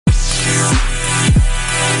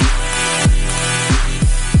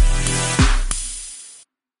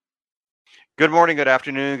Good morning, good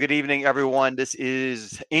afternoon, good evening, everyone. This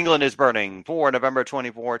is England is Burning for November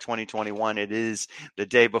 24, 2021. It is the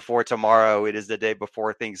day before tomorrow. It is the day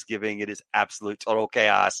before Thanksgiving. It is absolute total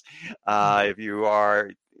chaos. If you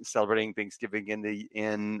are celebrating Thanksgiving in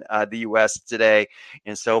the U.S. today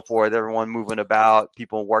and so forth, everyone moving about,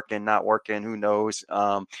 people working, not working, who knows?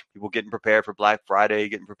 People getting prepared for Black Friday,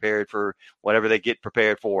 getting prepared for whatever they get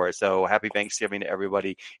prepared for. So happy Thanksgiving to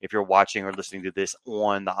everybody if you're watching or listening to this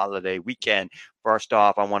on the holiday weekend. First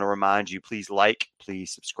off, I want to remind you, please like,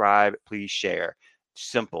 please subscribe, please share.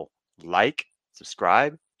 Simple. Like,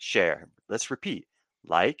 subscribe, share. Let's repeat.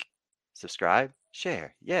 Like, subscribe,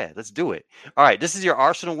 share. Yeah, let's do it. All right, this is your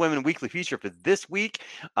Arsenal Women Weekly feature for this week.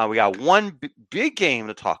 We got one big game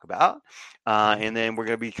to talk about, and then we're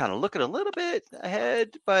going to be kind of looking a little bit ahead,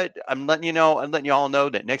 but I'm letting you all know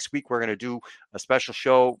that next week we're going to do a special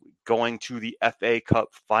show going to the FA Cup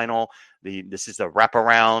final. This is the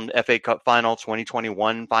wraparound FA Cup final,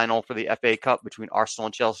 2021 final for the FA Cup between Arsenal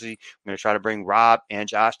and Chelsea. We're going to try to bring Rob and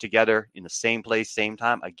Josh together in the same place, same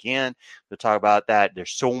time again to talk about that.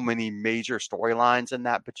 There's so many major storylines in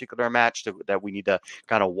that particular match that we need to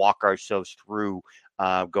kind of walk ourselves through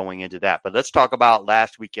going into that. But let's talk about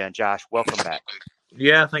last weekend. Josh, welcome back.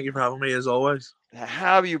 Yeah, thank you for having me as always.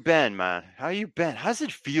 How have you been, man? How you been? How does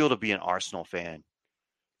it feel to be an Arsenal fan?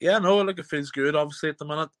 Yeah, no, look, it feels good, obviously, at the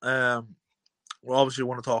minute. We obviously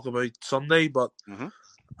want to talk about Sunday, but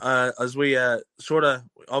as we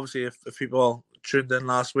obviously, if people tuned in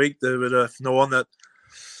last week, they would have known that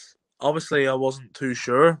obviously I wasn't too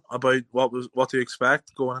sure about what to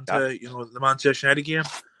expect going into the Manchester United game.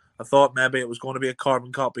 I thought maybe it was going to be a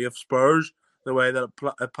carbon copy of Spurs, the way that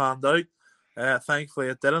it panned out. Thankfully,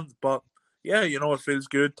 it didn't, but yeah, it feels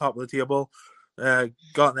good, top of the table.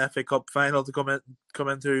 Got an FA Cup final to come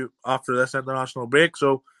into after this international break.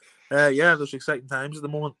 So, yeah, there's exciting times at the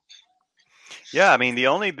moment. Yeah, I mean the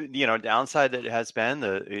only downside that has been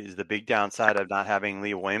is the big downside of not having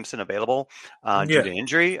Leah Williamson available due to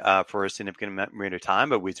injury for a significant amount of time.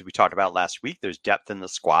 But we talked about last week, there's depth in the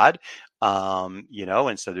squad,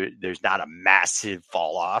 and so there's not a massive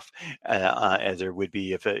fall off as there would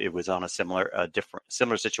be if it was on a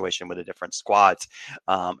similar situation with a different squads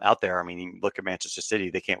out there. I mean, look at Manchester City;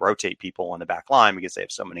 they can't rotate people on the back line because they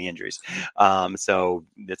have so many injuries. So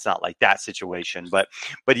it's not like that situation, but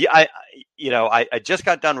yeah, I just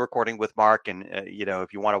got done recording with Mark, and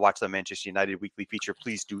if you want to watch the Manchester United weekly feature,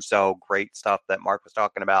 please do so. Great stuff that Mark was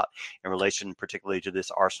talking about in relation, particularly to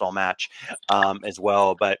this Arsenal match as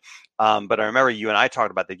well. But I remember you and I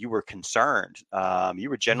talked about that. You were concerned. You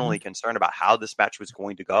were genuinely concerned about how this match was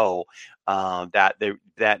going to go. That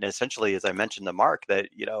essentially, as I mentioned to Mark, that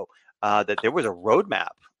that there was a roadmap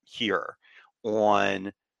here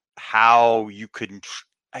on how you could,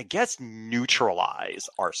 I guess, neutralize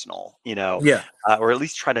Arsenal, or at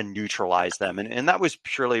least try to neutralize them. And that was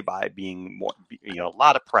purely by being more, a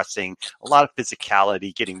lot of pressing, a lot of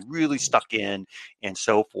physicality, getting really stuck in and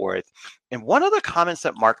so forth. And one of the comments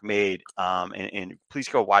that Mark made, and please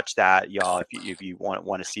go watch that, y'all, if you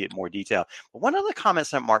want to see it in more detail. But one of the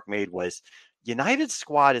comments that Mark made was United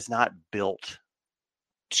squad is not built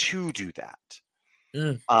to do that.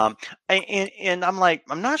 And I'm like,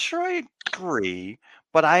 I'm not sure I agree,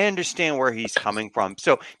 but I understand where he's coming from.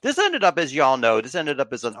 So this ended up, as y'all know, as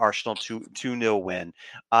an Arsenal 2-0 win.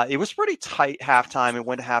 It was pretty tight halftime. It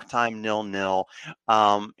went to halftime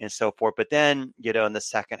 0-0, and so forth. But then, in the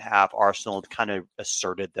second half, Arsenal kind of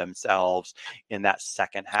asserted themselves in that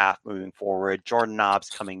second half moving forward. Jordan Nobbs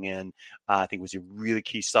coming in, I think was a really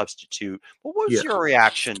key substitute. But what was your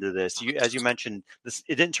reaction to this? As you mentioned,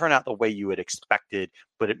 it didn't turn out the way you had expected,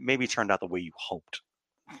 but it maybe turned out the way you hoped.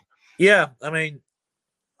 Yeah, I mean,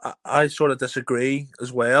 I sort of disagree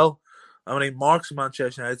as well. I mean, Mark's a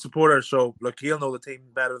Manchester United supporter, so look, he'll know the team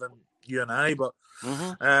better than you and I. But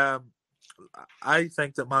I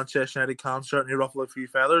think that Manchester United can certainly ruffle a few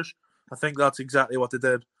feathers. I think that's exactly what they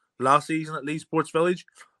did last season at Leeds Sports Village.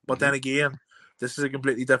 But then again, this is a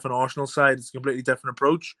completely different Arsenal side. It's a completely different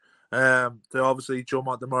approach. To obviously Joe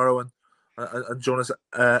Montemurro and Jonas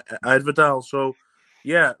Eidvidal. So,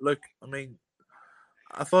 yeah, look, I mean,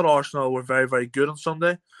 I thought Arsenal were very, very good on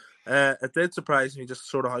Sunday. It did surprise me just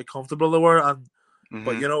sort of how comfortable they were,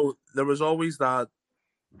 but there was always that.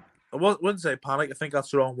 I wouldn't say panic. I think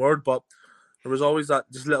that's the wrong word, but there was always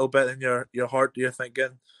that just little bit in your heart. You're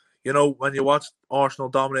thinking, when you watched Arsenal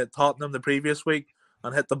dominate Tottenham the previous week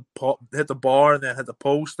and hit the bar and then hit the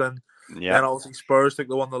post, and then obviously Spurs took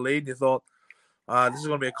the one to lead. And you thought, this is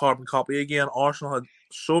going to be a carbon copy again. Arsenal had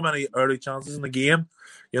so many early chances in the game,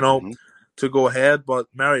 to go ahead, but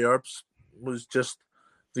Mary Earps was just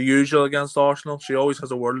the usual against Arsenal. She always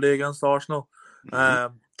has a worldly against Arsenal.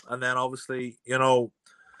 Mm-hmm. And then obviously,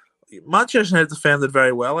 Manchester United defended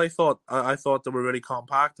very well. I thought. I thought they were really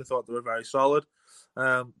compact. I thought they were very solid.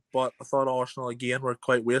 But I thought Arsenal again were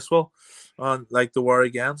quite wasteful, like they were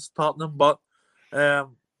against Tottenham. But I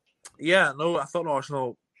thought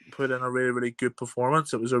Arsenal put in a really, really good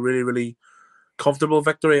performance. It was a really, really comfortable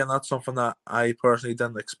victory, and that's something that I personally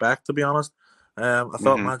didn't expect, to be honest. I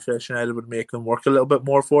thought Mm-hmm. Manchester United would make them work a little bit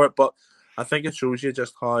more for it, but I think it shows you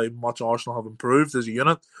just how much Arsenal have improved as a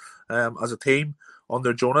unit, as a team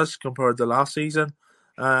under Jonas compared to last season.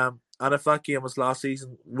 And if that game was last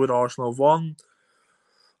season, would Arsenal have won?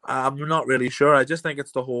 I'm not really sure. I just think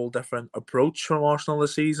it's the whole different approach from Arsenal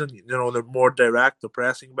this season. They're more direct, they're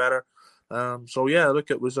pressing better. Look,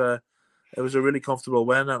 it was a really comfortable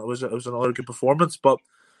win, and it was another good performance. But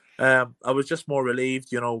I was just more relieved,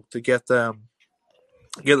 to get the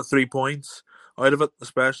 3 points out of it,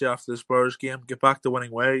 especially after the Spurs game, get back to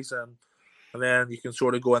winning ways, and then you can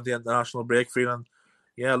sort of go into the international break feeling,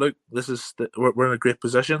 look, we're in a great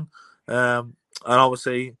position. And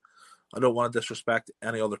obviously, I don't want to disrespect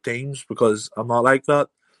any other teams because I'm not like that.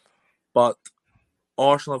 But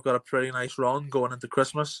Arsenal have got a pretty nice run going into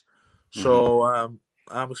Christmas. So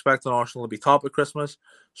I'm expecting Arsenal to be top at Christmas.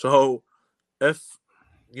 So if,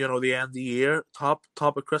 the end of the year, top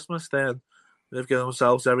at Christmas, then they've given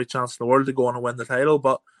themselves every chance in the world to go on and win the title.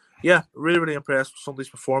 But yeah, really, really impressed with Sunday's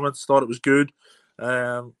performance. Thought it was good.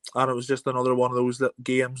 And it was just another one of those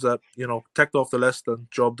games that, ticked off the list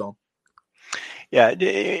and job done.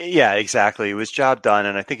 Yeah, exactly. It was job done,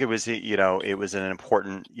 and I think it was an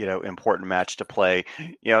important match to play.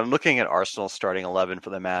 Looking at Arsenal's starting 11 for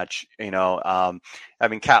the match,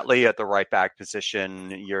 having Catley at the right back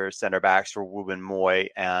position, your center backs were Ruben Moy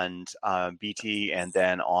and BT, and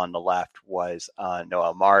then on the left was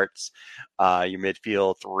Noah Martz. Your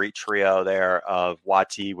midfield trio there of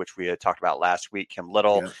Wati, which we had talked about last week, Kim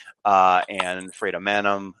Little, and Fredo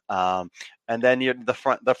Manum. And then the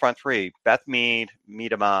front three: Beth Mead,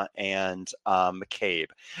 Miedema, and McCabe.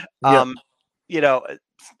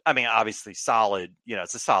 Obviously solid.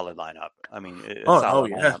 It's a solid lineup.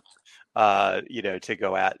 Lineup. To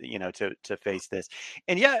go at, to face this.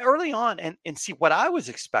 And early on, and see what I was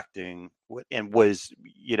expecting, and was,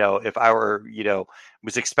 if I were,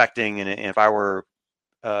 was expecting, and if I were,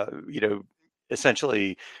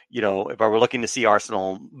 essentially, if I were looking to see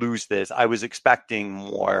Arsenal lose this, I was expecting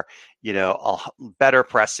more, better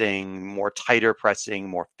pressing, more tighter pressing,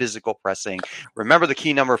 more physical pressing. Remember, the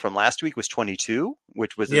key number from last week was 22,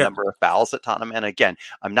 which was the number of fouls at Tottenham. And again,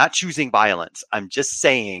 I'm not choosing violence. I'm just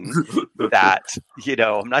saying that,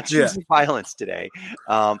 I'm not choosing violence today.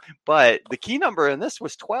 But the key number in this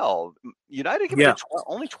was 12. United committed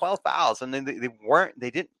only 12 fouls, and then they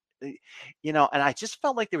didn't. And I just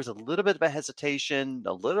felt like there was a little bit of a hesitation,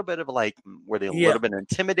 a little bit of were they a little bit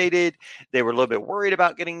intimidated? They were a little bit worried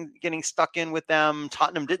about getting stuck in with them.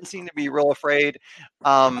 Tottenham didn't seem to be real afraid,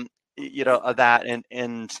 of that,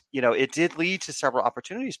 and it did lead to several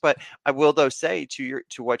opportunities. But I will, though, say to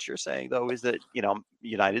what you're saying, though, is that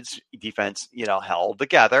United's defense held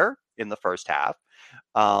together in the first half.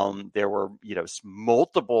 There were,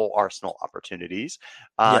 multiple Arsenal opportunities,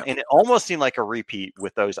 and it almost seemed like a repeat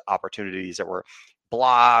with those opportunities that were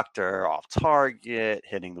blocked or off target,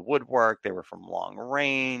 hitting the woodwork. They were from long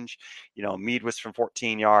range. Mead was from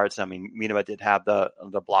 14 yards. I mean, Miedema did have the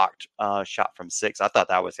blocked shot from 6. I thought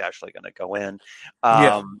that was actually going to go in.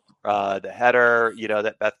 The header,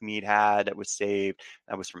 that Beth Mead had that was saved,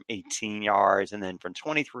 that was from 18 yards, and then from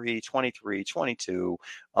 23, 22,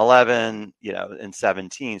 11, and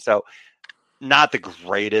 17. So not the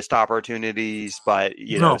greatest opportunities, but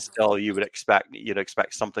still you'd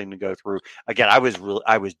expect something to go through. Again, I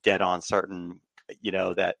was dead on certain,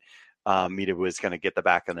 that Mita was going to get the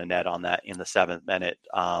back of the net on that in the 7th minute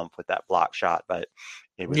with that block shot, but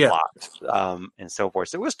it was blocked, and so forth.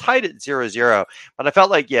 So it was tight at 0-0, but I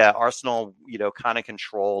felt like, Arsenal, kind of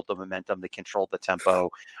controlled the momentum. They controlled the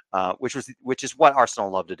tempo, which is what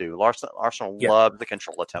Arsenal love to do. Arsenal love to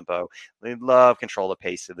control the tempo. They love control the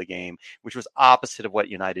pace of the game, which was opposite of what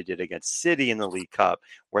United did against City in the League Cup,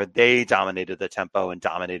 where they dominated the tempo and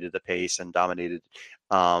dominated the pace and dominated,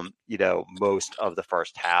 most of the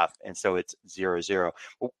first half. And so it's 0-0.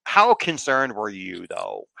 How concerned were you,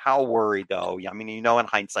 though? How worried, though? I mean, in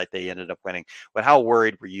hindsight, they ended up winning, but how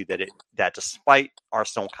worried were you that despite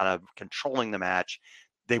Arsenal kind of controlling the match,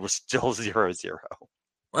 they were still 0-0?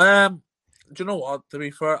 Do you know what? To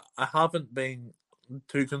be fair, I haven't been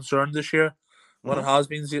too concerned this year when it has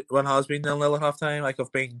been 0-0 at halftime. Like,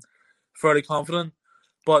 I've been fairly confident,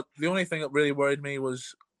 but the only thing that really worried me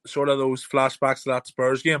was sort of those flashbacks to that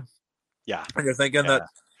Spurs game. Yeah. And you're thinking that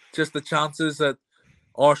just the chances that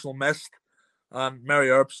Arsenal missed and Mary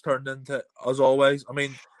Earps turned into, as always. I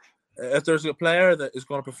mean, if there's a player that is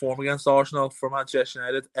going to perform against Arsenal for Manchester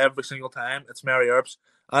United every single time, it's Mary Earps.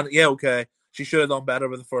 And yeah, okay, she should have done better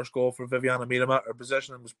with the first goal for Viviana Miedema. Her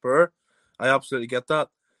positioning was poor. I absolutely get that.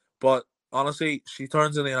 But honestly, she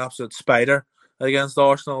turns into an absolute spider against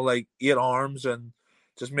Arsenal, like 8 arms, and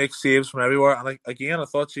just makes saves from everywhere. And again, I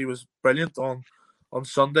thought she was brilliant on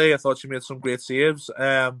Sunday. I thought she made some great saves.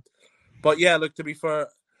 But yeah, look, to be fair,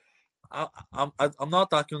 I'm not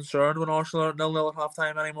that concerned when Arsenal are 0-0 at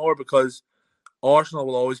halftime anymore, because Arsenal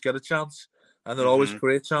will always get a chance and they'll always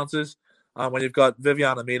create chances. And when you've got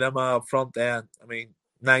Viviana Miedema up front, then I mean,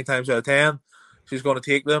 9 times out of 10, she's going to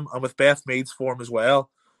take them. And with Beth Mead's form as well,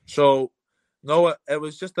 so no, it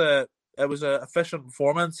was an efficient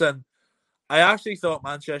performance. And I actually thought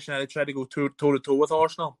Manchester United tried to go toe to toe with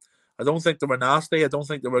Arsenal. I don't think they were nasty. I don't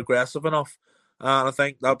think they were aggressive enough. And I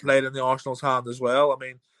think that played in the Arsenal's hand as well. I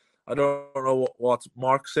mean, I don't know what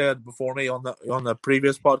Mark said before me on the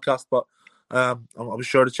previous podcast, but I'll be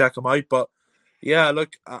sure to check him out. But yeah,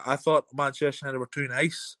 look, I thought Manchester United were too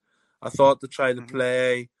nice. I thought they tried to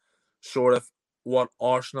play sort of what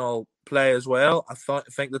Arsenal play as well. I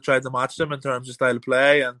think they tried to match them in terms of style of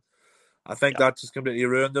play, and I think that just completely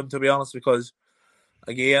ruined them, to be honest, because,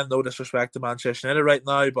 again, no disrespect to Manchester United right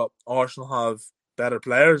now, but Arsenal have better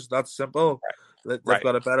players. That's simple. They've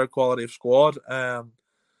got a better quality of squad.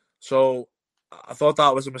 So I thought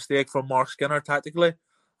that was a mistake from Mark Skinner tactically.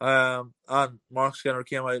 And Mark Skinner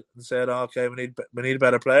came out and said, okay, we need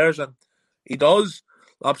better players. And he does,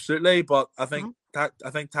 absolutely. But I think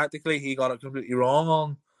tactically he got it completely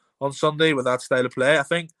wrong on Sunday with that style of play. I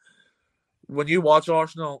think when you watch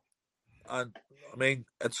Arsenal, and I mean,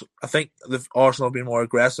 I think Arsenal have been more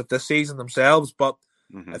aggressive this season themselves, but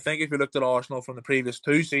I think if you looked at Arsenal from the previous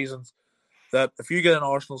 2 seasons, that if you get in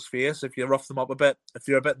Arsenal's face, if you rough them up a bit, if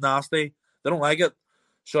you're a bit nasty, they don't like it.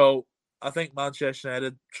 So I think Manchester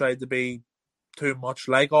United tried to be too much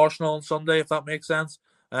like Arsenal on Sunday, if that makes sense.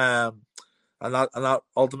 And that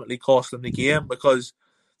ultimately cost them the game, because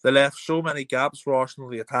they left so many gaps for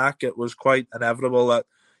Arsenal to attack. It was quite inevitable that,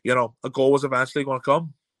 a goal was eventually going to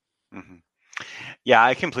come. Yeah,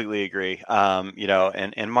 I completely agree.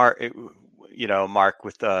 And Mark, Mark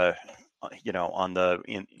with the, on the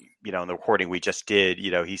in the recording we just did,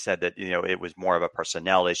 he said that it was more of a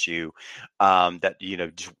personnel issue, that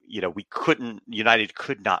United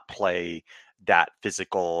could not play that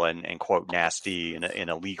physical and quote nasty in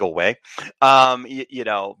a legal way,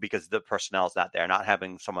 because the personnel is not there. Not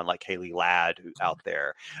having someone like Hayley Ladd out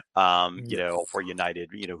there, for United,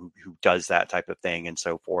 who does that type of thing and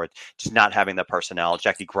so forth. Just not having the personnel.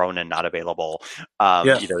 Jackie Cronin not available.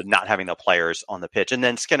 Not having the players on the pitch, and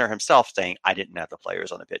then Skinner himself saying, "I didn't have the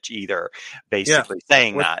players on the pitch either," basically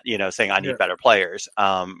saying that, saying I need better players.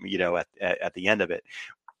 At the end of it.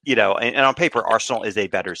 And on paper, Arsenal is a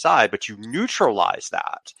better side, but you neutralize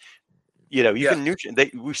that.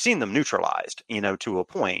 We've seen them neutralized, to a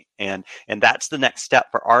point, and that's the next step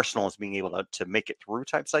for Arsenal, is being able to make it through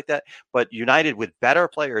types like that. But United, with better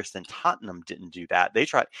players than Tottenham, didn't do that. They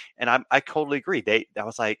tried, and I totally agree. I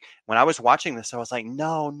was like, when I was watching this, I was like,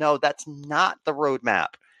 no, that's not the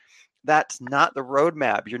roadmap. That's not the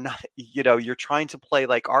roadmap. You're not, you're trying to play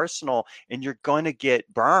like Arsenal, and you're going to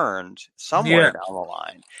get burned somewhere down the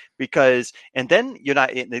line, and then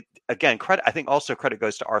United, again, credit, I think also credit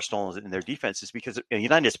goes to Arsenal in their defenses, because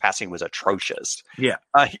United's passing was atrocious. Yeah.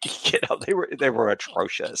 They were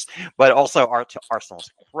atrocious, but also to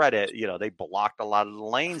Arsenal's credit, they blocked a lot of the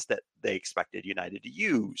lanes that they expected United to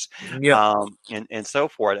use. And so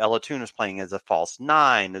forth. Ella Toone was playing as a false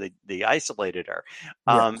 9. They isolated her.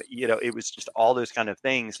 It was just all those kind of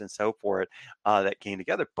things and so forth that came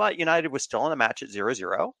together. But United was still in the match at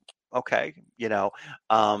 0-0. Okay,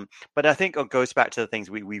 but I think it goes back to the things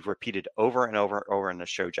we've repeated over and over in the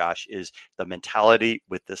show, Josh, is the mentality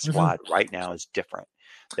with the squad right now is different.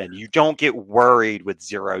 Then you don't get worried with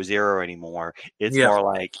 0-0 anymore. It's more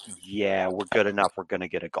like, we're good enough. We're going to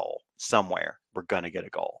get a goal somewhere. We're going to get a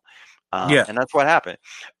goal. And that's what happened.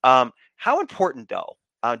 How important, though?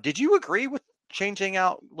 Did you agree with changing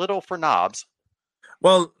out Little for Nobbs?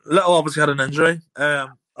 Well, Little obviously had an injury.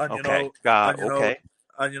 And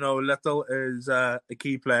Little is a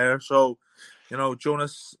key player. So,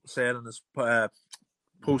 Jonas said in his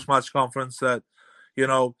post-match conference that,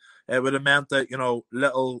 it would have meant that,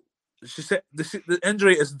 Little, she said the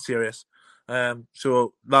injury isn't serious.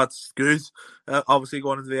 So that's good. Obviously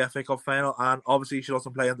going into the FA Cup final, and obviously she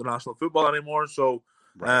doesn't play international football anymore. So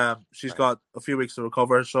she's got a few weeks to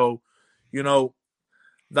recover. So,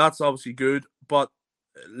 that's obviously good. But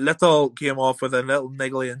Little came off with a little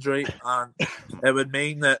niggly injury, and it would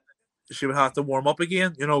mean that she would have to warm up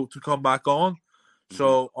again, to come back on. Mm-hmm.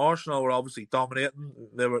 So Arsenal were obviously dominating.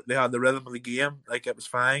 They had the rhythm of the game, like it was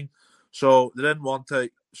fine. So they didn't want to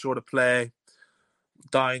sort of play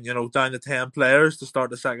down to 10 players to start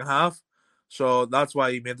the second half. So that's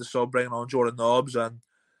why he made the sub, bringing on Jordan Nobbs. And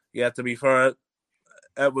yeah, to be fair,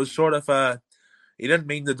 it was sort of he didn't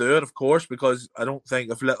mean to do it, of course, because I don't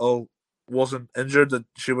think if Little wasn't injured that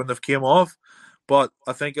she wouldn't have came off. But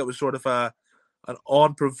I think it was sort of an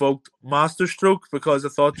unprovoked masterstroke, because I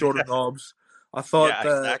thought Jordan Nobbs, Yeah,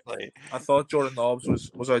 exactly. I thought Jordan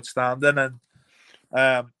Nobbs was outstanding,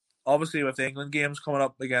 and obviously with the England games coming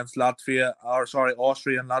up against Austria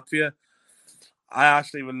and Latvia, I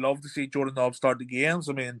actually would love to see Jordan Nobbs start the games.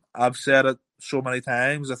 I mean, I've said it so many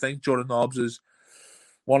times. I think Jordan Nobbs is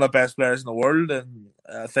one of the best players in the world, and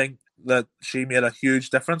I think that she made a huge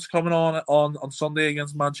difference coming on Sunday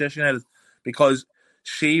against Manchester United, because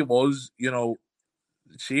she was,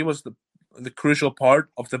 she was the crucial part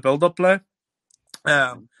of the build-up play.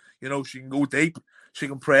 She can go deep, she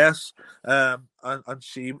can press, and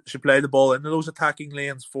she played the ball into those attacking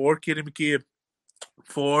lanes for Katie McCabe,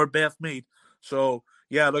 for Beth Mead. So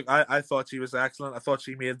yeah, look, I thought she was excellent. I thought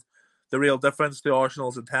she made the real difference to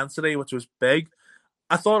Arsenal's intensity, which was big.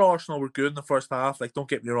 I thought Arsenal were good in the first half. Like, don't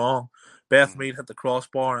get me wrong, Beth Mead hit the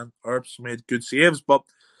crossbar and Earps made good saves, but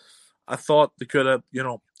I thought they could have,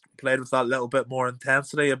 played with that little bit more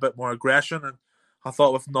intensity, a bit more aggression, and I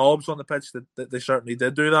thought with Nobbs on the pitch that they certainly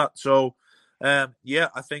did do that. So, yeah,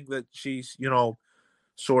 I think that she's,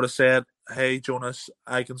 sort of said, "Hey, Jonas,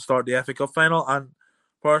 I can start the FA Cup final," and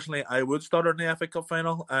personally, I would start her in the FA Cup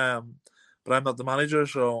final. But I'm not the manager,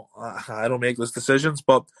 so I don't make those decisions.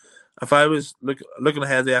 But if I was looking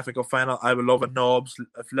ahead to the FA Cup final, I would love a Nobbs,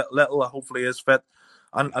 if Little hopefully is fit,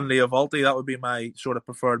 and Leah Volti. That would be my sort of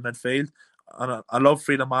preferred midfield. And I love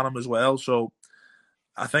Frida Manham as well. So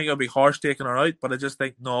I think it would be harsh taking her out, but I just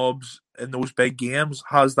think Nobbs in those big games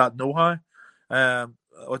has that know-how,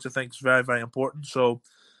 which I think is very, very important. So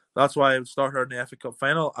that's why I would start her in the FA Cup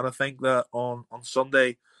final. And I think that on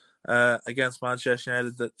Sunday against Manchester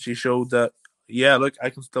United, that she showed that, yeah, look, I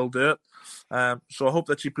can still do it. So I hope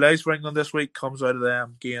that she plays for England this week, comes out of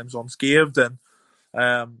them games unscathed, and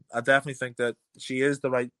I definitely think that she is the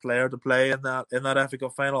right player to play in that FA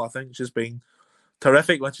Cup final. I think she's been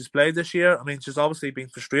terrific when she's played this year. I mean, she's obviously been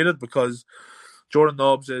frustrated because Jordan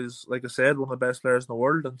Nobbs is, like I said, one of the best players in the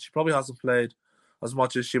world, and she probably hasn't played as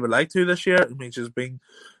much as she would like to this year. I mean, she's been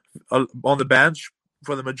on the bench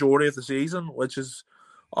for the majority of the season, which is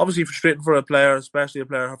obviously frustrating for a player, especially a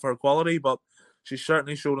player of her quality. But she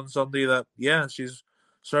certainly showed on Sunday that, yeah, she's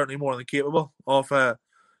certainly more than capable of,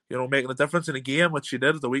 making a difference in a game, which she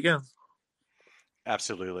did at the weekend.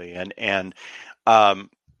 Absolutely, and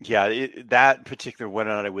yeah, that particular whether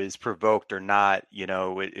or not it was provoked or not,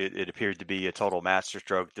 it appeared to be a total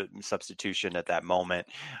masterstroke substitution at that moment,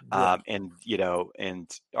 Yeah.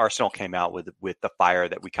 and Arsenal came out with the fire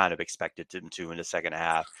that we kind of expected them to in the second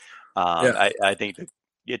half. Yeah. I think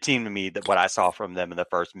it seemed to me that what I saw from them in the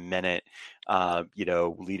first minute,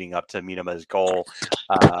 leading up to Minama's goal,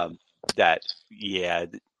 that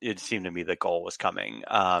it seemed to me the goal was coming,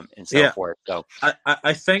 and so forth. So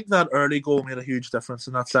I think that early goal made a huge difference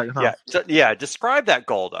in that second half. Describe that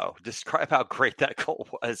goal though. Describe how great that goal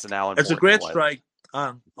was and how important it's a great strike,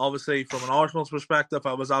 and obviously from an Arsenal's perspective,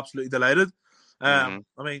 I was absolutely delighted. I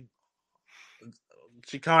mean,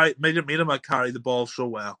 Minama carried the ball so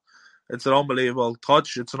well. It's an unbelievable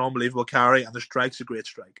touch. It's an unbelievable carry, and the strike's a great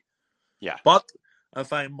strike. Yeah. But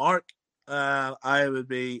if I'm Mark, I would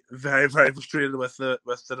be very, very frustrated with the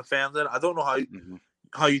defender. I don't know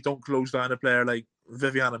how you don't close down a player like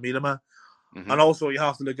Viviana Miedema. And also you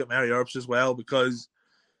have to look at Mary Earps as well, because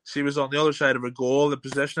she was on the other side of her goal. The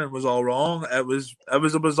positioning was all wrong. It was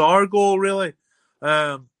a bizarre goal, really.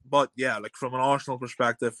 But yeah, like from an Arsenal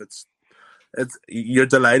perspective, it's you're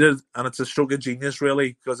delighted, and it's a stroke of genius,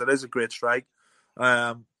 really, because it is a great strike.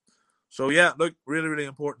 So yeah, look, really, really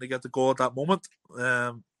important to get the goal at that moment.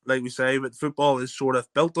 Like we say, but football is sort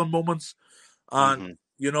of built on moments, and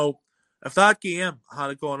if that game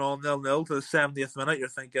had gone on 0-0 to the 70th minute, you're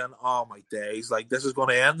thinking, oh my days, like this is going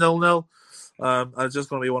to end 0-0. And it's just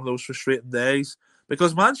going to be one of those frustrating days,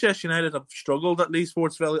 because Manchester United have struggled at Leigh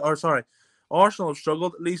Sports Village, Arsenal have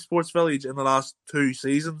struggled at Leigh Sports Village in the last 2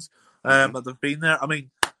 seasons that they've been there. I mean,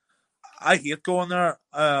 I hate going there.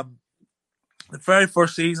 The very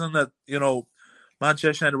first season that,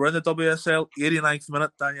 Manchester United were in the WSL, 89th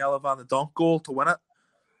minute, Daniela Van de Donk goal to win it.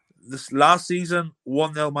 This last season,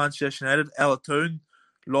 1-0 Manchester United, Ella Toon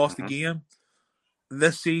lost the game.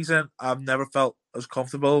 this season, I've never felt as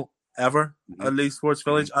comfortable ever at Leeds Sports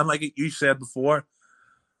Village. And like you said before,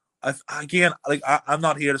 I'm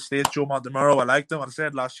not here to state Joe Montemurro. I liked him. I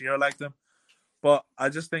said last year I liked him. But I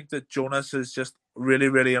just think that Jonas has just really,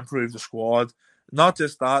 really improved the squad. Not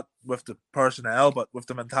just that with the personnel, but with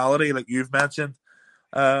the mentality, like you've mentioned.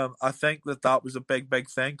 I think that was a big, big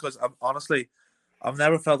thing because I've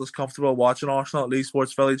never felt as comfortable watching Arsenal at Leeds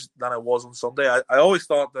Sports Village than I was on Sunday. I always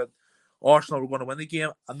thought that Arsenal were going to win the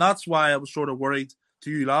game, and that's why I was sort of worried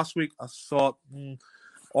to you last week. I thought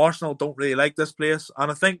Arsenal don't really like this place,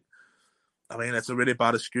 and I mean, it's a really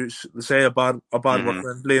bad excuse to say a bad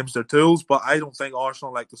workman blames their tools, but I don't think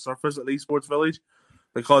Arsenal like the surface at Leeds Sports Village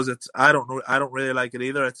because I don't really like it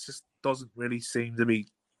either. It just doesn't really seem to be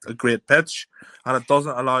a great pitch, and it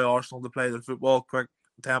doesn't allow Arsenal to play their football, quick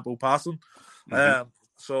tempo passing.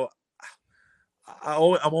 So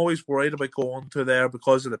I'm always worried about going to there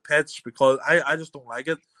because of the pitch, because I just don't like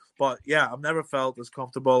it. But yeah, I've never felt as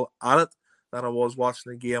comfortable at it than I was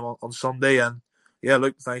watching the game on Sunday, and yeah,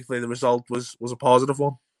 look, thankfully the result was a positive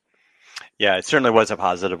one. Yeah, it certainly was a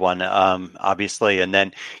positive one, obviously. And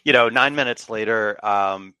then, 9 minutes later,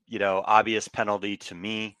 obvious penalty to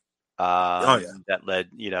me. That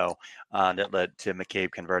led to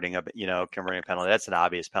McCabe converting a penalty. That's an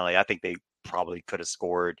obvious penalty. I think they probably could have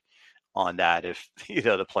scored on that if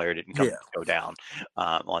the player didn't go down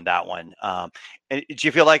on that one. And do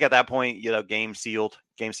you feel like at that point, game sealed,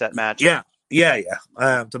 game set match? Yeah.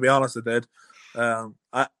 To be honest, I did.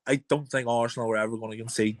 I don't think Arsenal were ever going to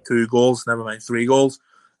concede 2 goals, never mind 3 goals,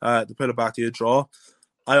 to put it back to a draw.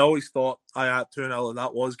 I always thought I had 2-0 and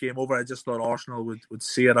that was game over. I just thought Arsenal would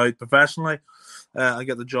see it out professionally and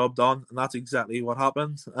get the job done, and that's exactly what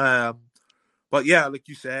happened. But yeah, like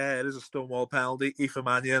you say, it is a stonewall penalty. Aoife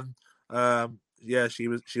Mannion, she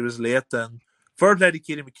was late, and fair play to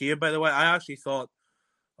Katie McCabe, by the way. I actually thought,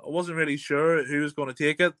 I wasn't really sure who was going to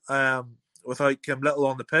take it without Kim Little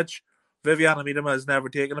on the pitch. Viviana Miedema has never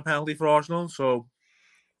taken a penalty for Arsenal, so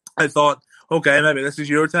I thought, okay, maybe this is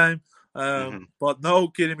your time. But no,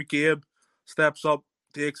 Katie McCabe steps up,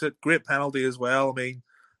 takes it. Great penalty as well. I mean,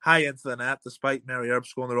 high into the net despite Mary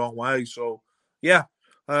Earps going the wrong way. So, yeah,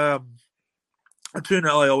 at 2-0,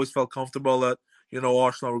 I always felt comfortable that,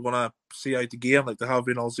 Arsenal were going to see out the game like they have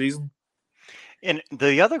been all season. And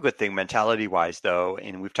the other good thing, mentality-wise, though,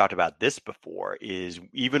 and we've talked about this before, is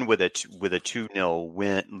even with a 2-0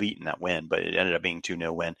 win, lead in that win, but it ended up being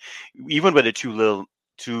 2-0 win. Even with a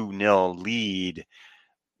 2-0 lead,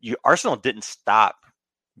 Arsenal didn't stop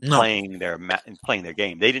playing their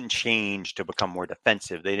game. They didn't change to become more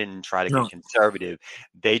defensive. They didn't try to get conservative.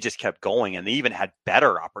 They just kept going, and they even had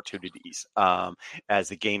better opportunities as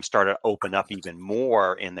the game started to open up even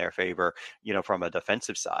more in their favor. From a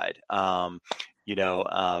defensive side. Some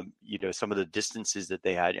of the distances that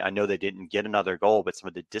they had, I know they didn't get another goal, but some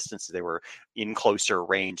of the distances they were in closer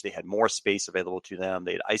range, they had more space available to them.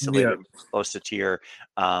 They had isolated close to tier,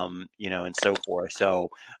 and so forth. So,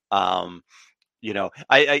 I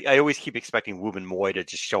always keep expecting Ruben Moy to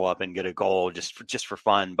just show up and get a goal just for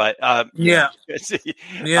fun, but and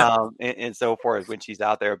so forth when she's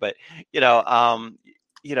out there. But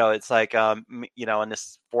it's like and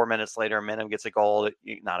this 4 minutes later, Minham gets a goal,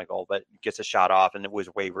 not a goal, but gets a shot off, and it was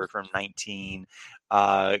wavered from 19.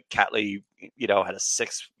 Catley, had a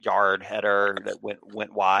 6-yard header that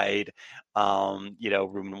went wide.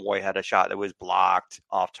 Ruben Moy had a shot that was blocked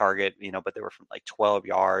off target, but they were from like 12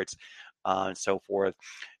 yards. And so forth.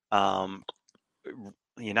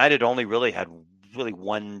 United only really had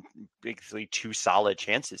basically 2 solid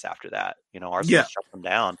chances after that. Arsenal shut them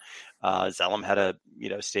down. Zellum had a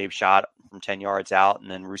save shot from 10 yards out,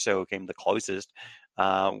 and then Russo came the closest.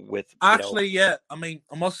 With I mean,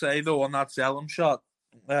 I must say though, on that Zellum shot,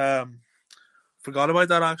 forgot about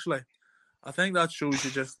that. Actually, I think that shows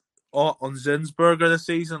you just on Zinsberger this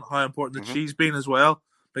season how important that she's been as well.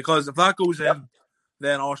 Because if that goes in,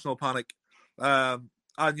 then Arsenal panic, and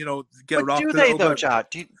get wrapped. Do they though, John?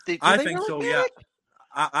 I think really so. Panic? Yeah,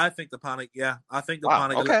 I think the panic. Yeah, I think the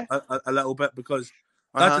panic a little bit because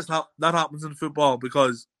that happens in football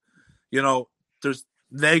because they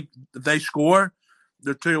score,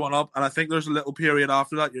 they're 2-1 up, and I think there's a little period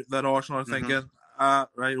after that Arsenal are thinking,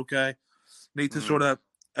 right, okay, need to sort of.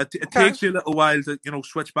 It takes you a little while to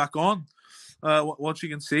switch back on once you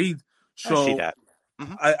concede. So I see that.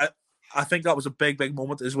 I think that was a big, big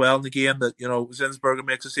moment as well in the game that, Zinsberger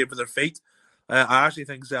makes a save with their feet. I actually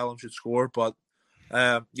think Zellum should score, but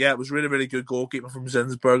it was really, really good goalkeeping from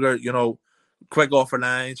Zinsberger. Quick off her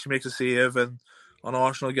line, she makes a save, and on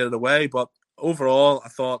Arsenal get it away. But overall, I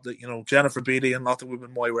thought that, Jennifer Beattie and Lotte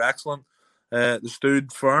Ruben Moy were excellent. They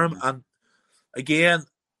stood firm, and again,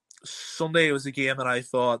 Sunday was a game that I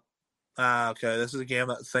thought, okay, this is a game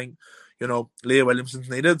that I think, Leah Williamson's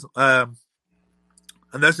needed. And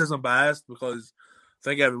this isn't biased because I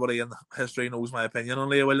think everybody in history knows my opinion on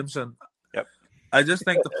Leah Williamson. Yep. I just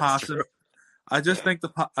think the passing. I just think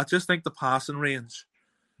the passing range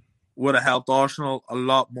would have helped Arsenal a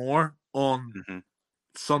lot more on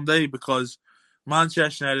Sunday because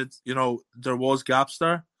Manchester United, there was gaps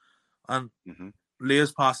there, and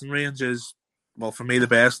Leah's passing range is, well, for me, the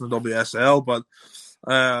best in the WSL. But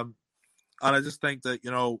and I just think that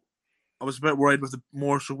I was a bit worried with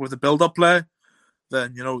the build-up play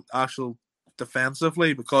than actual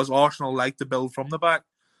defensively because Arsenal like to build from the back,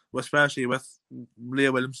 especially with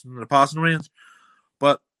Leah Williamson in the passing range.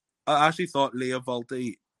 But I actually thought Leah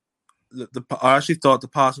Volti, I actually thought the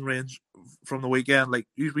passing range from the weekend, like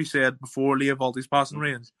we said before, Leah Volti's passing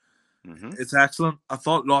range, it's excellent. I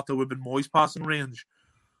thought Lotte would have been Moy's passing range,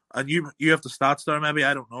 and you have the stats there, maybe,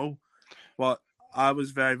 I don't know, but I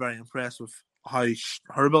was very, very impressed with how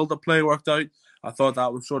her build-up play worked out. I thought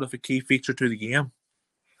that was sort of a key feature to the game.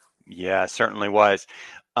 Yeah, certainly was.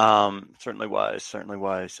 Certainly was.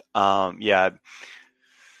 Yeah.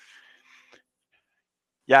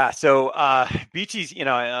 So BT's,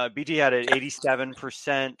 BT had an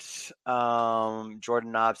 87%,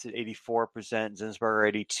 Jordan Knobs at 84%,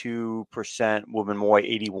 Zinsberger 82%, Woman Moy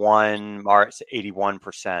 81%, Maritz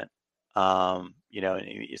 81%. So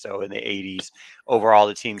in the 80s, overall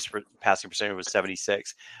the team's passing percentage was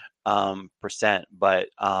 76%. But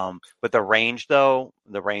the range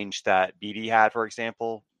that BD had, for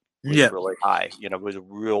example, was really high. It was a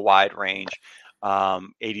real wide range.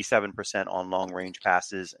 87% on long range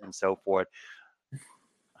passes and so forth.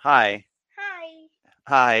 Hi.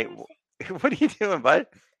 What are you doing, bud?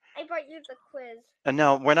 I brought you the quiz.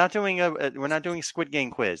 No, we're not doing Squid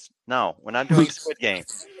Game quiz. No, we're not doing Squid Game.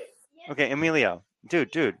 Okay, Emilio.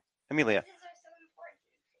 Dude, Emilio.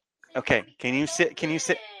 Okay, can you sit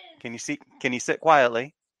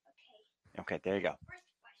quietly? Okay, there you go.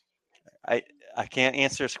 I can't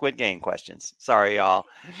answer Squid Game questions. Sorry, y'all.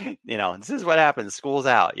 This is what happens. School's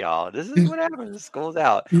out, y'all. This is what happens. School's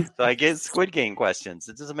out. So I get Squid Game questions.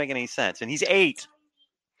 It doesn't make any sense. And he's 8.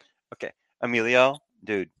 Okay, Emilio,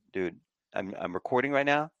 dude. I'm recording right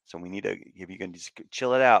now, so we need to. If you can just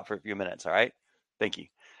chill it out for a few minutes, all right? Thank you.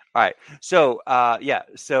 All right. So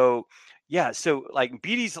So like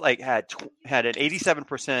BD's had an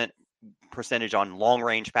 87% percentage on long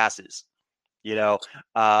range passes. Wati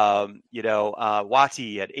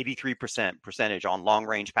at 83% percentage on long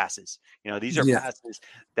range passes. These are passes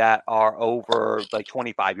that are over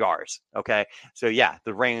 25 yards. Okay. So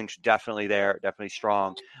the range definitely there, definitely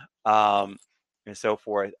strong. And so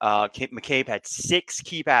forth. McCabe had 6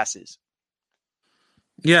 key passes.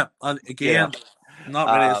 Yeah. And again, not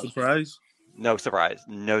really a surprise. No surprise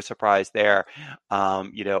there.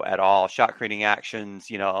 At all. Shot creating actions,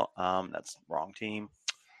 that's wrong team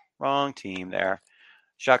there.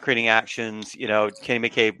 Shot creating actions, Kenny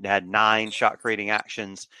McCabe had 9 shot creating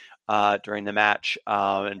actions during the match,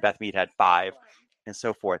 and Beth Mead had 5, and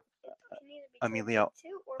so forth. Emilio,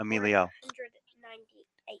 I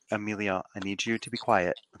need you to be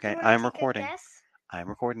quiet. Okay, I'm recording. I'm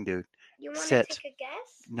recording, dude. You want to take a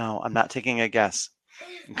guess? No, I'm not taking a guess.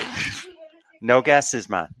 No guesses,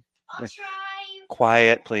 man. I'll try.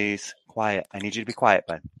 Quiet, please. Quiet. I need you to be quiet,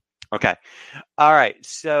 bud. Okay. All right.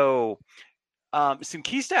 So some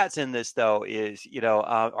key stats in this, though, is,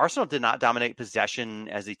 Arsenal did not dominate possession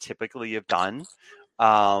as they typically have done.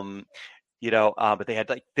 But they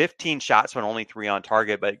had 15 shots when only 3 on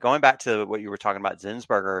target. But going back to what you were talking about,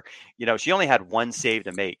 Zinsberger, she only had 1 save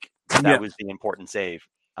to make. That was the important save.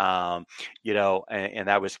 And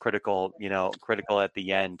that was critical, critical at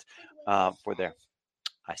the end for there.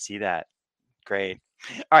 I see that. Great.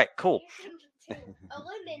 All right, cool.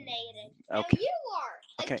 Eliminated. Okay. Now you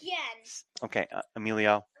are again. Okay,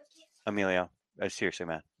 Emilio. Seriously,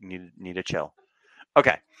 man, you need to chill.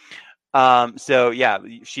 Okay. So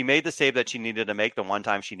she made the save that she needed to make the one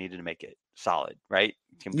time she needed to make it. Solid, right?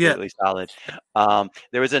 Completely solid.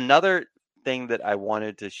 There was another thing that I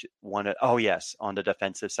wanted to on the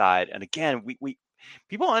defensive side, and again, we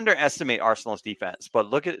people underestimate Arsenal's defense, but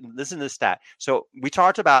listen to this stat. So we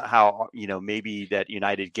talked about how maybe that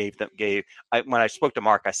United when I spoke to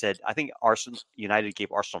Mark, I said I think United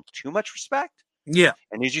gave Arsenal too much respect. Yeah,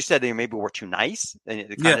 and as you said, they maybe were too nice, and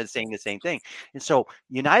kind of saying the same thing. And so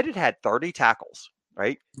United had 30 tackles,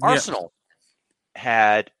 right? Arsenal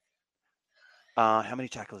had how many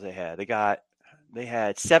tackles they had? They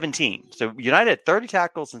had 17. So United had 30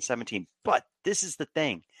 tackles and 17. But this is the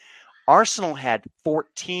thing. Arsenal had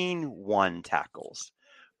 14 1 tackles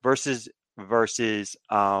versus versus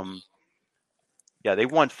they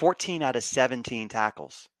won 14 out of 17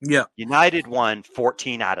 tackles. Yeah. United won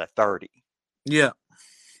 14 out of 30. Yeah.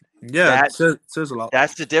 Yeah, it says a lot.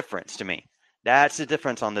 That's the difference to me. That's the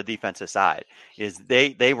difference on the defensive side. Is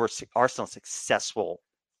they were Arsenal successful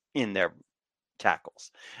in their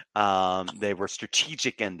tackles. They were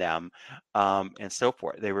strategic in them, and so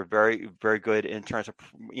forth. They were very, very good in terms of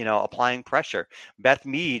applying pressure. Beth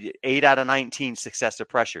Mead, 8 out of 19 successive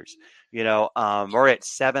pressures.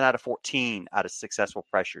 Moritz, 7 out of 14 out of successful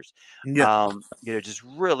pressures. Yeah. Just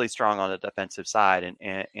really strong on the defensive side,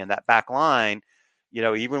 and that back line.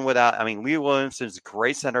 Even without, Leah Williamson's a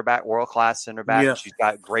great center back, world-class center back. Yeah. She's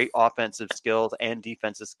got great offensive skills and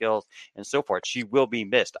defensive skills and so forth. She will be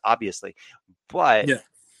missed, obviously. But,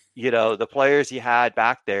 the players you had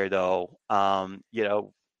back there, though, they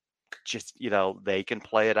can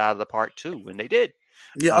play it out of the park, too. And they did.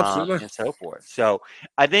 Yeah, absolutely. And so forth. So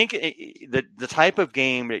I think the type of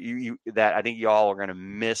game that that I think y'all are going to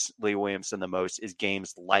miss Leah Williamson the most is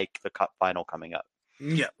games like the Cup final coming up.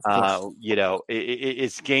 Yeah.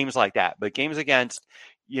 It's games like that, but games against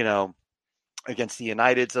the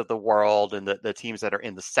Uniteds of the world and the teams that are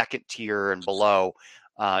in the second tier and below,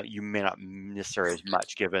 you may not miss her as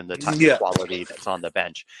much given the type of quality that's on the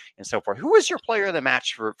bench and so forth. Who was your player of the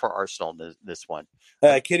match for Arsenal this one?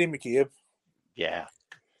 Katie McCabe. Yeah.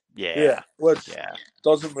 Which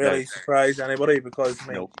doesn't really surprise anybody because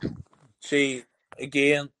she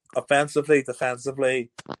again offensively, defensively.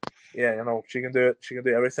 Yeah, she can do it. She can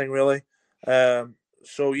do everything really. It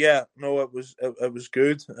was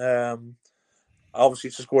good. Obviously,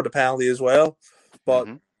 she scored a penalty as well, but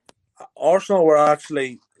Arsenal were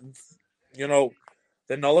actually,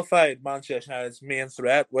 they nullified Manchester United's main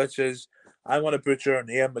threat, which is I'm going to butcher her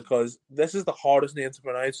name because this is the hardest name to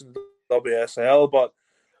pronounce in the WSL, but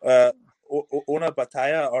Ona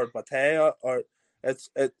Bataya or it's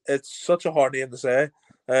such a hard name to say.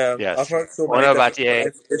 Yes. I've heard so many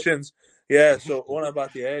pronunciations. Yeah, so Ona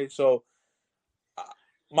Battier. So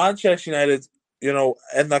Manchester United,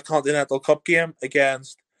 in that Continental Cup game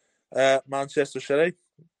against Manchester City,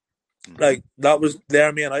 that was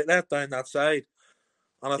their main outlet down that side.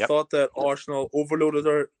 And I thought that Arsenal overloaded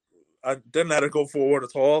her and didn't let her go forward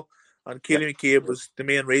at all. And Katie McCabe was the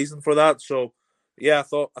main reason for that. So I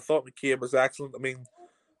thought McCabe was excellent.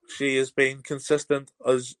 She has been consistent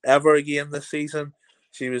as ever again this season.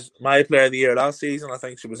 She was my player of the year last season. I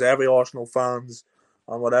think she was every Arsenal fan's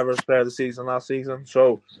and whatever's player of the season last season.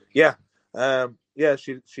 So she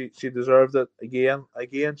deserved it again.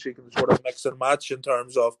 Again, she can sort of mix and match in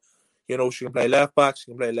terms of, she can play left back,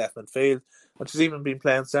 she can play left midfield, and she's even been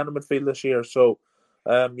playing centre midfield this year. So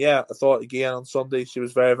I thought again on Sunday she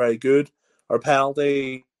was very, very good. Her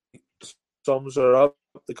penalty sums her up.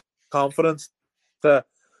 The confidence to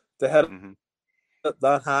hit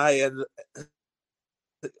that high and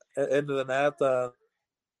into the net.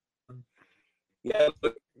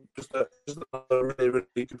 Just another really, really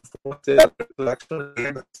good performance.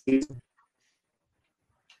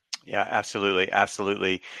 Yeah, absolutely.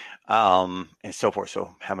 And so forth.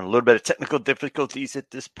 So having a little bit of technical difficulties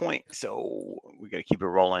at this point, so we got to keep it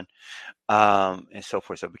rolling. And so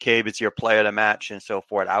forth. So McCabe is your player of the match and so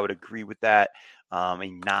forth. I would agree with that.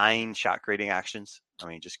 9 shot creating actions.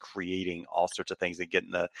 Just creating all sorts of things and getting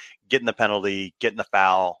the penalty, getting the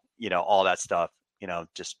foul, all that stuff.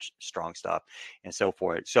 Just strong stuff and so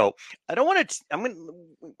forth. So I don't want to. I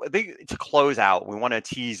think to close out, we want to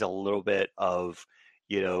tease a little bit of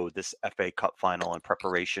this FA Cup final in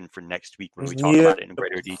preparation for next week when we talk about it in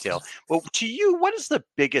greater detail. But to you, what is the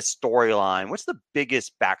biggest storyline? What's the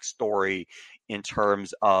biggest backstory in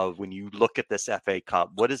terms of when you look at this FA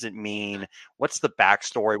Cup? What does it mean? What's the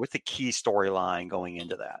backstory? What's the key storyline going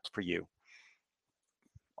into that for you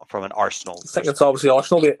from an Arsenal? I think it's obviously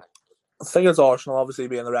Arsenal. I think it's Arsenal obviously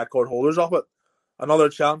being the record holders of it. Another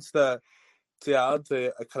chance to add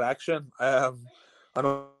to a collection.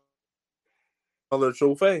 Another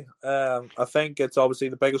trophy. I think it's obviously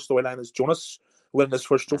the biggest storyline is Jonas winning his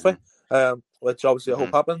first trophy, which obviously I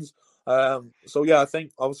hope happens. I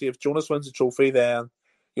think obviously if Jonas wins the trophy, then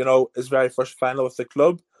his very first final with the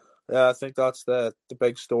club. I think that's the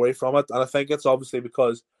big story from it, and I think it's obviously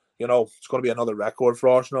because it's going to be another record for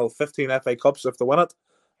Arsenal, 15 FA Cups if they win it.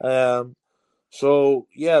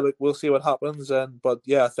 We'll see what happens. I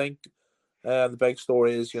think the big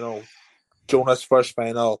story is Jonas' first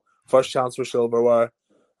final, first chance for silverware,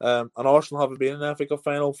 and Arsenal haven't been in an FA Cup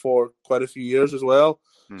final for quite a few years as well.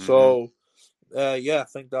 So I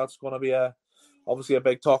think that's going to be obviously a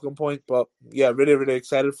big talking point. But really, really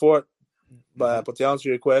excited for it. But to answer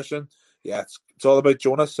your question, it's all about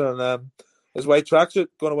Jonas, and Is white tracksuit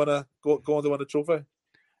going to going to win a trophy?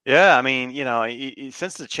 Yeah, I mean,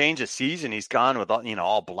 since the change of season, he's gone with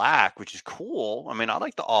all black, which is cool. I mean, I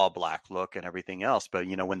like the all black look and everything else, but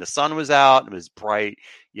when the sun was out, it was bright.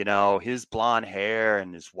 His blonde hair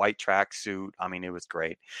and his white tracksuit. I mean, it was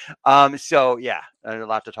great. So yeah, a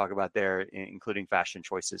lot to talk about there, including fashion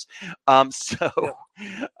choices. So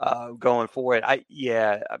going forward, I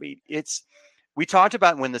mean, we talked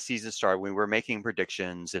about when the season started, we were making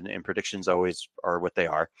predictions, and predictions always are what they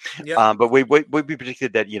are. Yeah. But we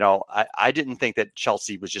predicted that, I didn't think that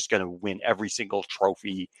Chelsea was just going to win every single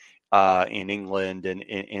trophy in England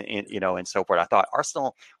and so forth. I thought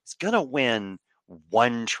Arsenal was going to win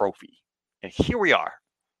one trophy. And here we are.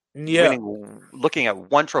 Yeah. Looking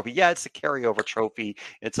at one trophy. Yeah, it's a carryover trophy.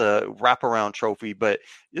 It's a wraparound trophy, but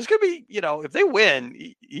it's going to be, if they win,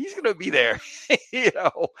 he's going to be there. He's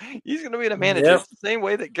going to be the manager. Yeah. It's the same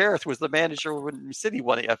way that Gareth was the manager when City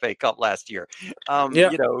won the FA Cup last year. Yeah.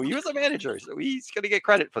 He was a manager, so he's going to get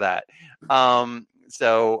credit for that.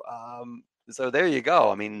 So there you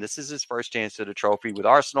go. I mean, this is his first chance at a trophy with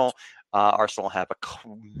Arsenal. Arsenal have a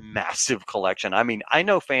massive collection. I mean, I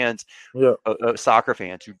know fans, soccer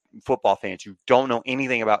fans, football fans who don't know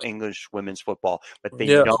anything about English women's football, but they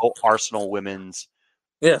know Arsenal women's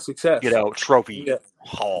success. Trophy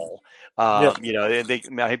haul. I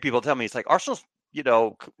hear people tell me it's like Arsenal's,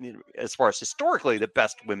 as far as historically the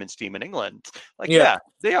best women's team in England. Like, yeah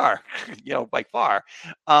they are, by far.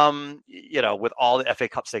 With all the FA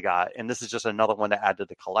Cups they got, and this is just another one to add to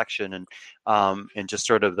the collection, and just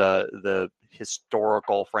sort of the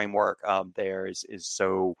historical framework there is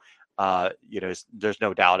so there's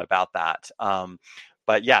no doubt about that.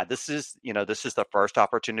 But yeah, this is the first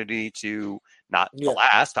opportunity to, not the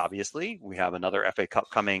last, obviously. We have another FA Cup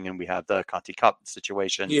coming, and we have the Conti Cup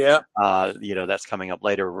situation. That's coming up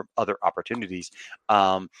later, other opportunities.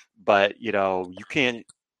 But you can't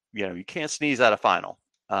sneeze at a final.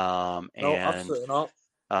 No, absolutely not.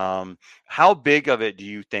 How big of it do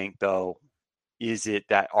you think, though, is it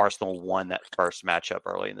that Arsenal won that first matchup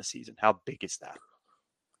early in the season? How big is that?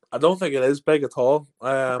 I don't think it is big at all.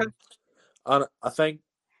 Okay. And I think,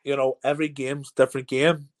 every game's different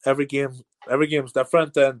game. Every game's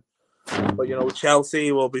different. But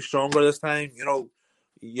Chelsea will be stronger this time.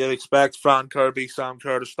 You'd expect Fran Kirby, Sam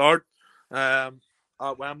Kerr to start at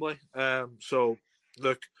Wembley. So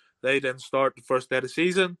look, they didn't start the first day of the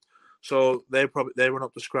season, so they weren't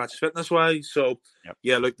up to scratch fitness wise. So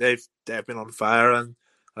look, they've been on fire, and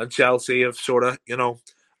Chelsea have sort of,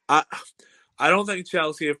 I don't think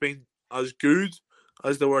Chelsea have been as good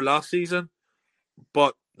as they were last season,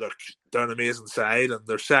 but look, they're an amazing side, and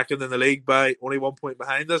they're second in the league by only 1 point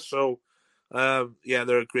behind us. So, they're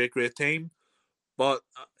a great team. But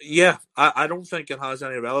I don't think it has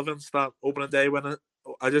any relevance that opening day win.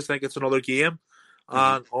 I just think it's another game,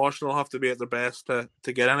 and Arsenal have to be at their best to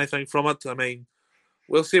get anything from it. I mean,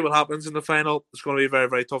 we'll see what happens in the final. It's going to be a very,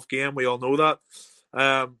 very tough game. We all know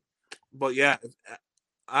that. But yeah,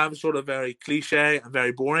 I'm sort of very cliche and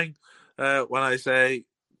very boring when I say,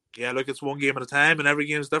 look, it's one game at a time, and every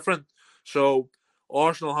game is different. So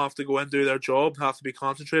Arsenal have to go in and do their job, have to be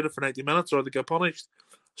concentrated for 90 minutes, or they get punished.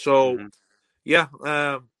 So,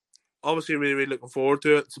 obviously, really, really looking forward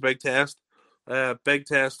to it. It's a big test. Big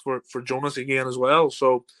test for Jonas again as well.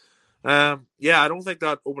 So, I don't think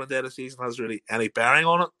that opening day of the season has really any bearing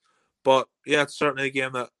on it. But, it's certainly a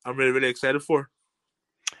game that I'm really, really excited for.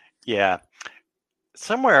 Yeah.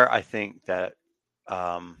 Somewhere I think that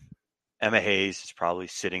Emma Hayes is probably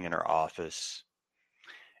sitting in her office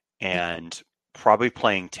and probably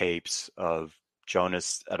playing tapes of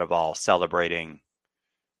Jonas Edeval celebrating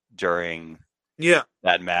during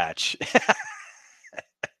that match.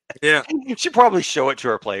 She'd probably show it to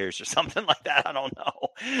her players or something like that. I don't know.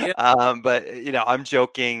 But I'm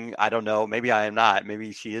joking. I don't know. Maybe I am not.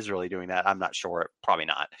 Maybe she is really doing that. I'm not sure. Probably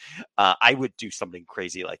not. I would do something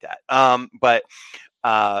crazy like that. But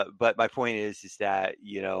my point is that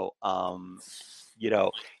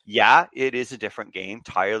it is a different game,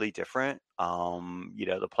 entirely different.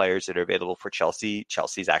 The players that are available for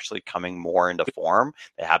Chelsea's actually coming more into form.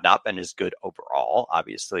 They have not been as good overall.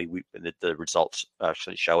 Obviously, the results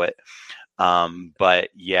actually show it. But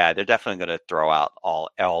they're definitely going to throw out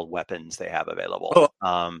all weapons they have available.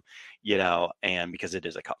 And because it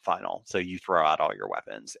is a cup final, so you throw out all your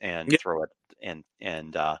weapons and throw it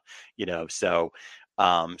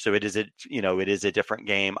so it is a different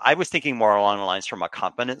game. I was thinking more along the lines from a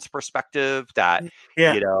confidence perspective that,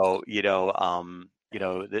 again,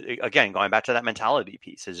 going back to that mentality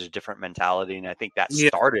piece, is a different mentality. And I think that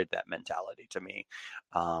started that mentality to me.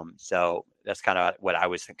 So that's kind of what I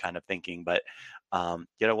was kind of thinking, but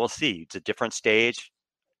we'll see. It's a different stage.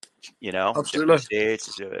 Absolutely. Different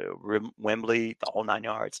stage, Wembley, the whole 9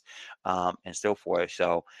 yards, and so forth.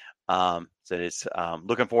 So it's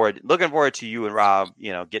looking forward to you and Rob,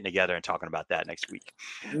 getting together and talking about that next week.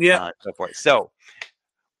 Yeah. So forth. So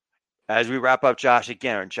as we wrap up, Josh,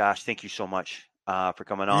 thank you so much for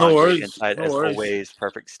coming on. No worries. Insight, No as worries. always,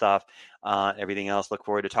 perfect stuff. Everything else, look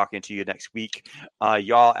forward to talking to you next week.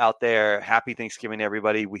 Y'all out there, happy Thanksgiving to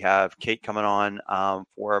everybody. We have Kate coming on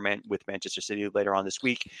with Manchester City later on this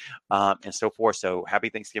week, and so forth. So happy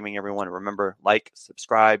Thanksgiving, everyone. Remember,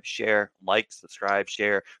 subscribe, share,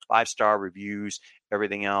 5-star reviews,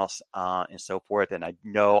 everything else, and so forth. And I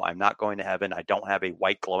know I'm not going to heaven. I don't have a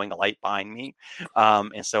white glowing light behind me,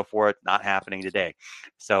 and so forth. Not happening today.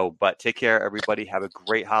 So, but take care, everybody. Have a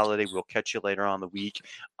great holiday. We'll catch you later on the week,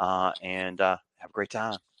 and have a great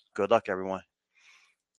time. Good luck, everyone.